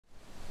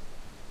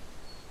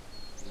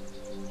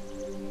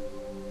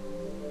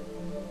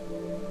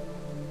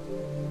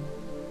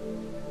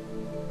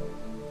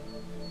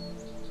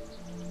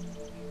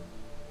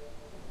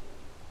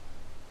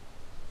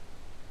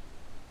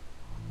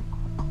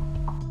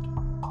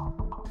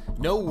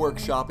No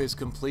workshop is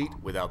complete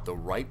without the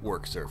right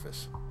work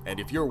surface.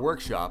 And if your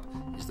workshop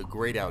is the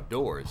great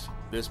outdoors,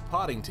 this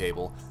potting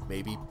table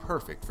may be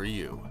perfect for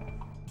you.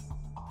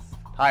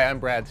 Hi, I'm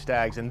Brad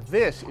Staggs, and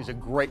this is a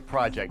great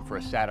project for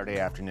a Saturday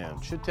afternoon.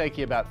 It should take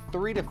you about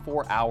 3 to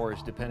 4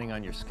 hours depending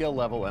on your skill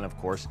level and, of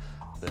course,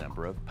 the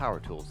number of power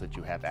tools that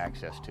you have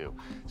access to.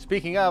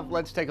 Speaking of,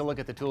 let's take a look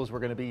at the tools we're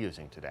going to be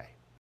using today.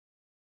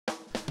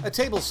 A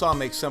table saw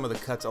makes some of the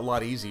cuts a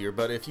lot easier,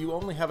 but if you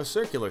only have a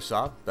circular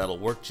saw, that'll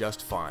work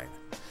just fine.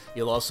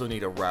 You'll also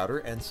need a router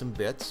and some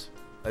bits,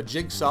 a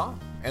jigsaw,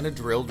 and a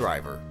drill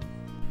driver.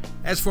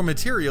 As for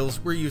materials,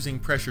 we're using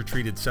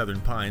pressure-treated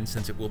southern pine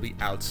since it will be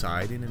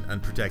outside in an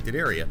unprotected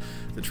area.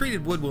 The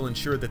treated wood will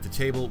ensure that the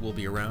table will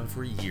be around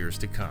for years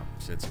to come,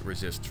 since it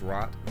resists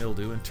rot,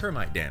 mildew, and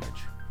termite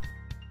damage.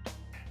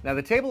 Now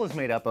the table is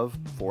made up of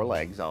 4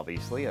 legs,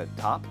 obviously, a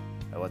top,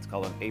 what's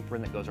called an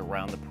apron that goes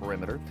around the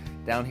perimeter.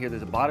 Down here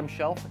there's a bottom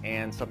shelf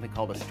and something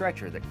called a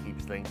stretcher that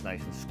keeps things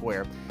nice and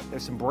square.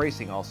 There's some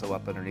bracing also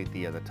up underneath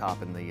the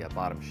top and the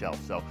bottom shelf.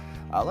 So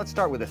let's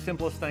start with the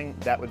simplest thing,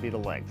 that would be the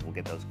legs. We'll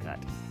get those cut.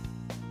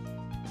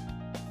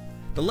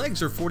 The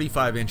legs are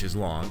 45 inches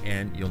long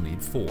and you'll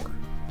need 4.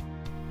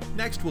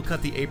 Next we'll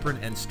cut the apron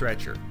and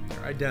stretcher.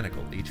 They're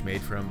identical, each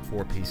made from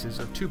 4 pieces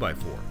of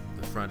 2x4.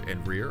 The front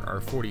and rear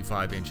are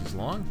 45 inches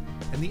long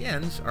and the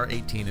ends are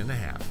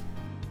 18.5.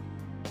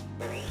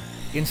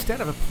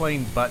 Instead of a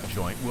plain butt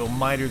joint, we'll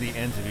miter the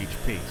ends of each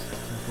piece.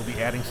 Since we'll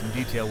be adding some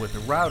detail with the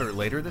router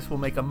later, this will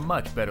make a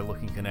much better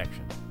looking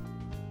connection.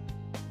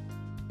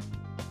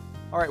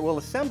 All right, we'll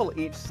assemble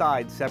each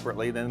side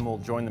separately, then we'll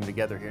join them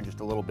together here in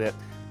just a little bit.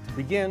 To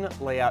begin,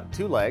 lay out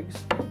 2 legs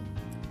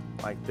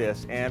like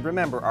this, and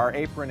remember our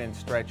apron and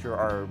stretcher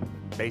are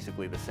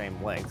basically the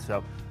same length,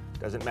 so it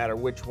doesn't matter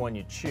which one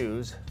you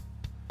choose.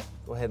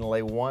 Go ahead and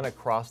lay one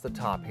across the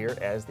top here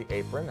as the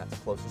apron, that's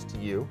closest to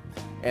you.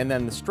 And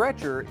then the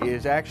stretcher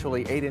is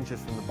actually 8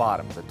 inches from the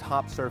bottom. The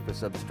top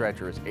surface of the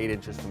stretcher is 8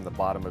 inches from the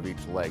bottom of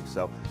each leg.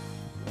 So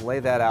lay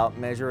that out,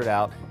 measure it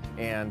out,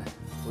 and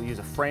we'll use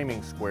a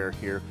framing square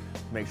here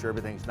to make sure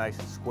everything's nice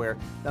and square.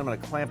 Then I'm going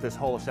to clamp this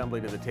whole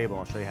assembly to the table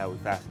and I'll show you how we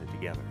fasten it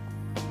together.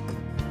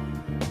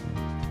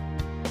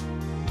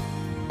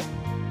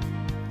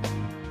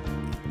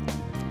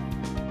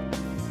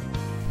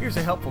 Here's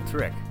a helpful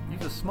trick.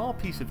 Use a small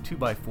piece of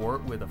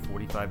 2x4 with a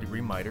 45-degree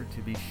miter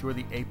to be sure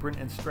the apron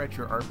and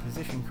stretcher are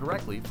positioned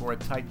correctly for a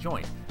tight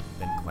joint,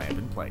 then clamp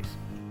in place.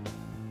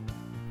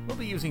 We'll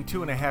be using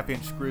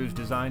 2.5-inch screws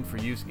designed for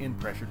use in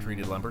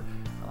pressure-treated lumber.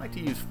 I like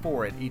to use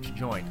 4 at each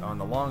joint on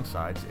the long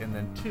sides and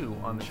then 2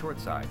 on the short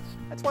sides.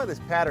 That's why this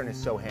pattern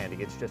is so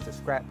handy. It's just a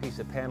scrap piece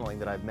of paneling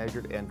that I've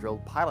measured and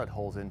drilled pilot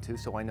holes into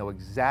so I know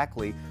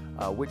exactly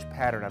which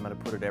pattern I'm going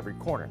to put at every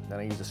corner. Then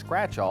I use a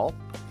scratch awl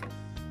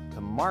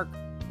to mark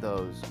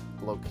those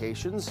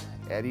locations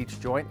at each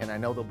joint, and I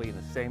know they'll be in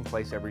the same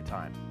place every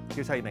time.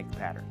 Here's how you make the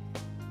pattern.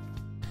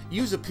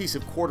 Use a piece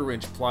of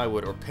 1/4-inch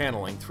plywood or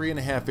paneling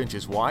 3.5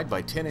 inches wide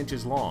by 10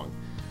 inches long.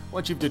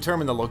 Once you've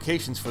determined the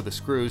locations for the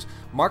screws,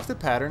 mark the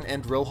pattern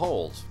and drill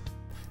holes.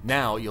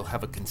 Now you'll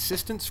have a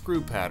consistent screw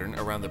pattern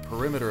around the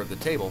perimeter of the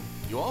table.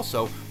 You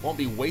also won't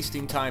be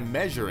wasting time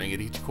measuring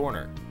at each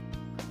corner.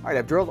 All right,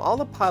 I've drilled all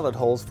the pilot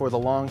holes for the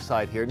long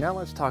side here. Now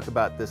let's talk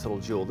about this little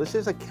jewel. This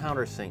is a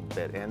countersink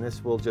bit, and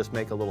this will just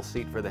make a little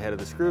seat for the head of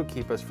the screw,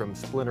 keep us from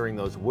splintering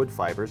those wood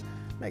fibers,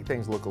 make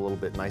things look a little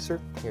bit nicer.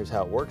 Here's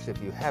how it works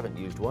if you haven't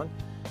used one.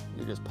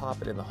 You just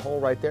pop it in the hole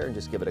right there and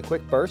just give it a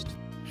quick burst.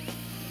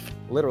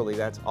 Literally,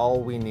 that's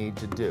all we need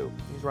to do.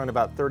 These run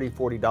about $30,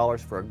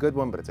 $40 for a good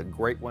one, but it's a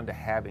great one to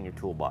have in your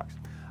toolbox.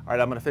 All right,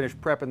 I'm gonna finish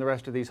prepping the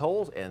rest of these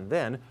holes, and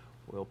then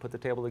we'll put the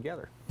table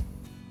together.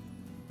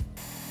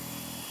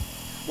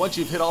 Once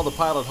you've hit all the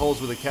pilot holes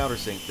with a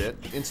countersink bit,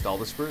 install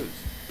the screws.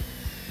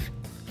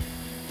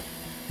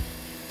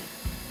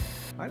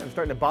 All right, I'm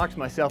starting to box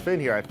myself in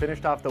here. I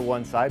finished off the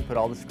one side, put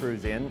all the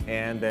screws in,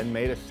 and then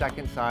made a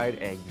second side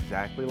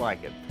exactly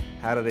like it.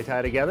 How do they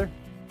tie together?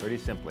 Pretty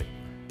simply.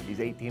 These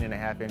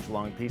 18.5-inch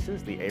long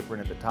pieces, the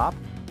apron at the top,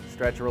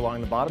 stretcher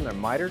along the bottom, they're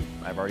mitered.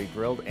 I've already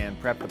drilled and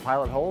prepped the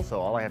pilot holes,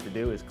 so all I have to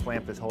do is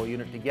clamp this whole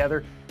unit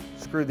together,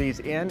 screw these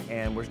in,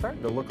 and we're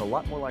starting to look a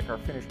lot more like our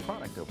finished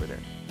product over there.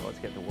 So let's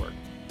get to work.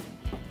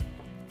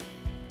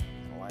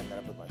 Line that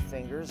up with my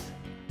fingers.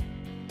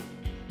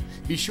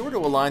 Be sure to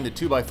align the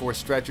 2x4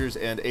 stretchers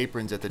and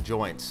aprons at the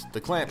joints.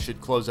 The clamp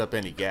should close up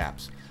any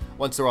gaps.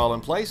 Once they're all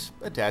in place,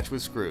 attach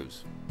with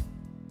screws.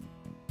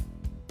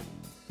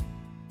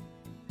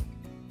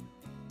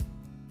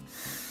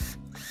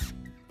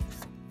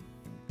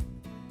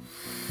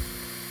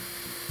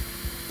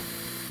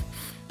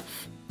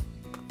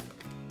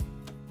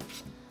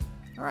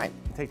 All right,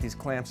 take these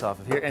clamps off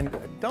of here, and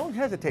don't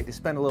hesitate to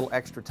spend a little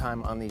extra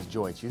time on these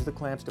joints. Use the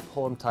clamps to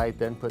pull them tight,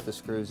 then put the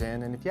screws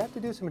in, and if you have to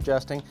do some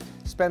adjusting,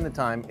 spend the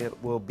time,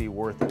 it will be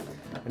worth it.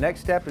 The next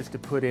step is to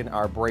put in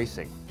our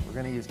bracing. We're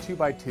going to use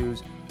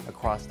 2x2s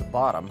across the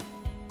bottom.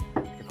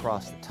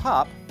 Across the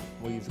top,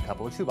 we'll use a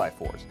couple of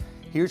 2x4s.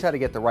 Here's how to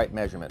get the right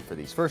measurement for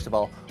these. First of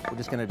all, we're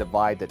just going to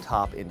divide the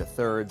top into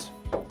thirds,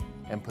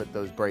 and put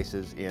those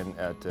braces in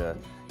at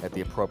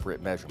the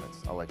appropriate measurements.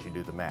 I'll let you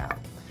do the math.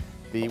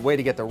 The way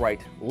to get the right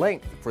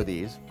length for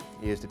these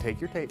is to take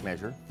your tape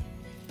measure,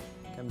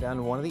 come down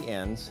to one of the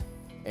ends,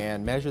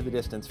 and measure the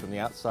distance from the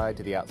outside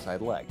to the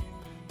outside leg.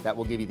 That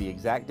will give you the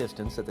exact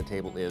distance that the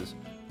table is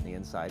on the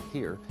inside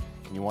here,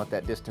 and you want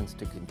that distance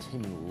to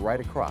continue right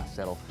across.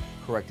 That'll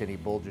correct any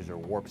bulges or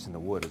warps in the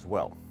wood as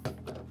well.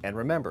 And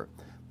remember,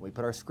 when we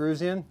put our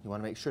screws in, you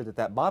want to make sure that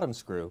that bottom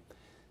screw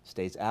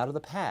stays out of the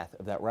path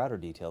of that router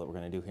detail that we're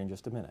going to do here in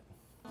just a minute.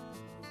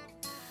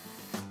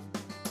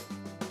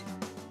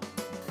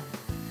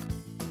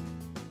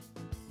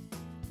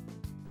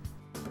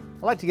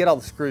 I like to get all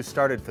the screws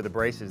started for the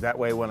braces. That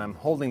way when I'm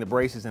holding the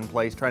braces in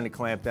place, trying to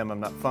clamp them, I'm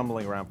not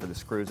fumbling around for the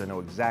screws. I know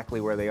exactly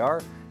where they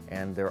are,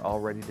 and they're all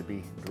ready to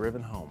be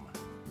driven home.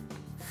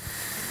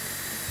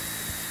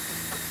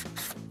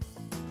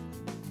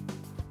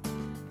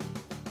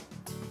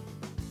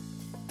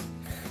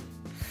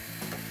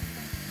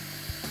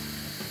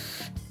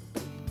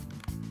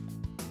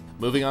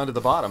 Moving on to the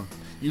bottom,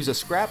 use a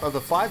scrap of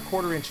the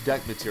 5/4 inch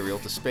deck material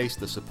to space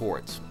the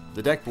supports.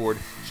 The deck board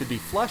should be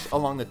flush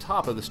along the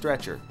top of the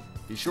stretcher.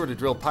 Be sure to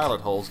drill pilot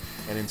holes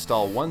and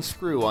install one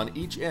screw on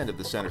each end of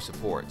the center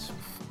supports.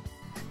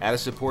 Add a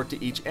support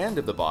to each end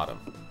of the bottom.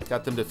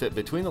 Cut them to fit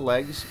between the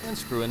legs and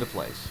screw into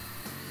place.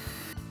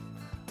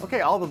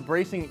 Okay, all the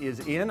bracing is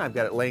in. I've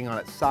got it laying on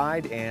its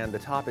side and the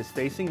top is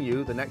facing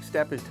you. The next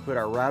step is to put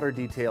our router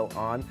detail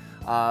on.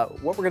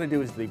 What we're going to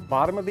do is the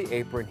bottom of the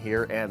apron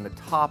here and the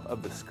top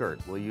of the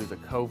skirt. We'll use a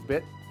cove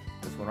bit,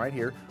 this one right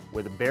here,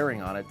 with a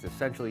bearing on it.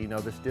 Essentially, you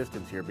know this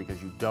distance here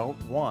because you don't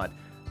want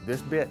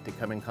this bit to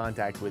come in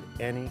contact with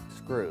any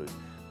screws.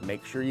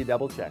 Make sure you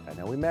double check. I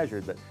know we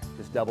measured, but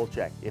just double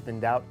check. If in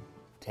doubt,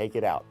 take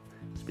it out.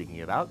 Speaking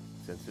of out,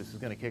 since this is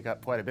going to kick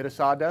up quite a bit of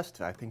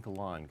sawdust, I think the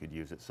lawn could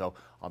use it. So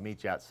I'll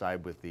meet you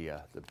outside with the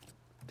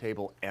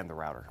table and the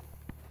router.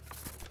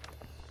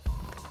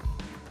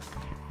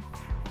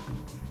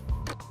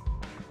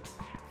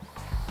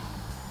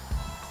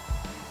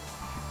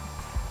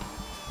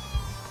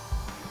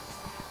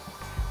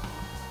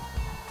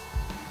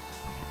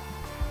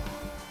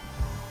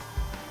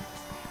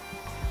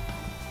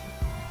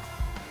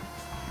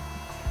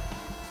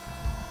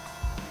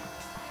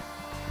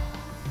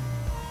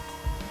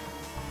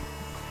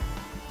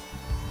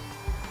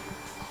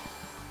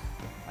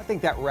 I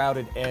think that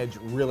routed edge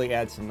really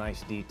adds some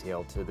nice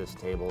detail to this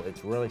table.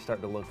 It's really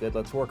starting to look good.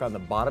 Let's work on the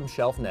bottom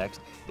shelf next.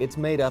 It's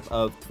made up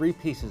of 3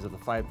 pieces of the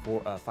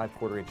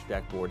 5/4 inch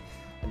deck board.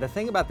 And the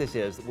thing about this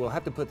is we'll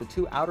have to put the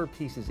 2 outer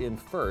pieces in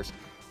first,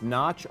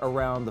 notch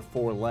around the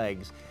 4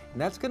 legs,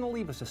 and that's going to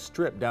leave us a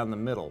strip down the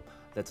middle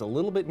that's a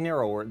little bit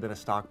narrower than a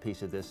stock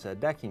piece of this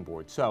decking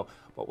board. So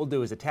what we'll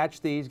do is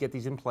attach these, get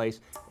these in place,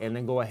 and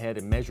then go ahead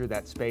and measure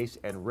that space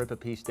and rip a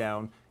piece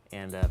down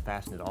and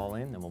fasten it all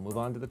in, and we'll move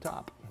on to the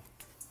top.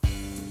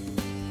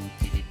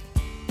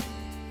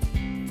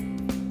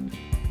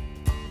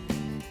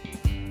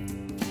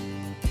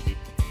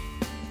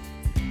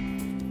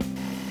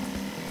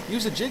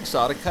 Use a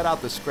jigsaw to cut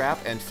out the scrap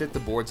and fit the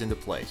boards into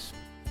place.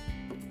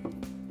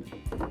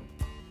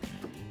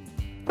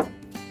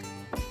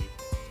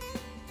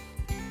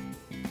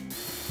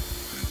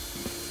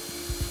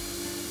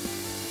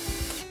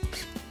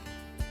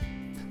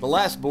 The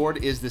last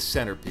board is the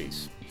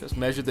centerpiece. Just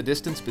measure the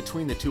distance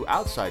between the 2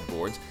 outside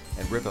boards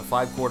and rip a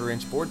 5/4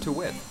 inch board to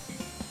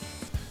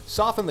width.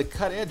 Soften the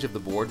cut edge of the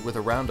board with a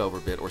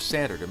roundover bit or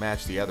sander to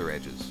match the other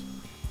edges.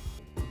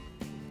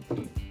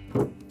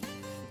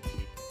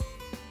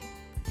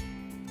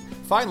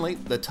 Finally,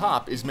 the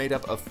top is made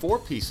up of 4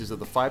 pieces of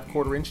the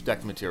 5/4 inch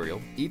deck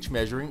material, each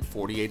measuring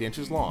 48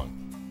 inches long.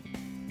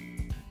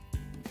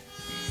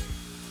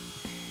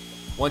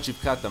 Once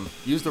you've cut them,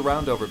 use the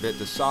roundover bit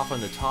to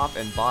soften the top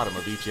and bottom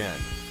of each end.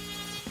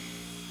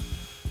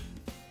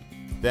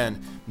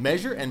 Then,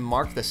 measure and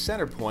mark the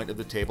center point of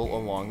the table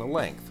along the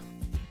length.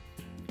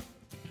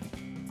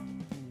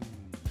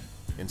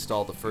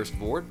 Install the first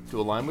board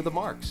to align with the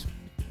marks.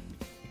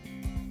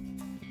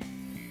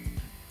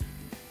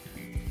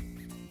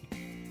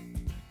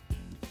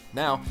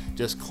 Now,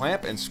 just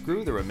clamp and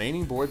screw the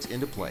remaining boards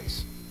into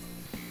place.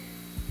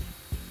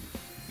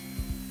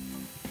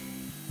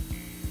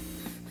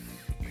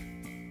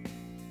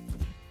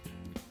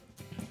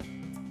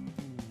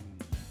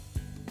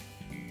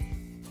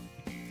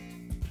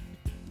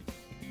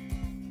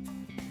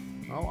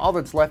 Well, all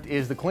that's left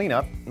is the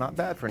cleanup. Not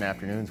bad for an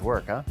afternoon's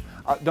work, huh?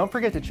 Don't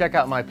forget to check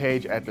out my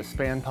page at the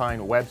Span Pine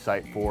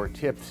website for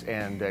tips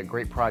and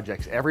great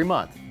projects every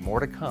month. More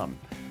to come.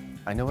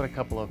 I know what a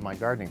couple of my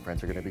gardening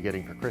friends are going to be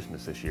getting for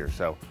Christmas this year,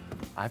 so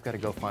I've got to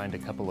go find a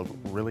couple of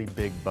really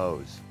big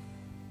bows.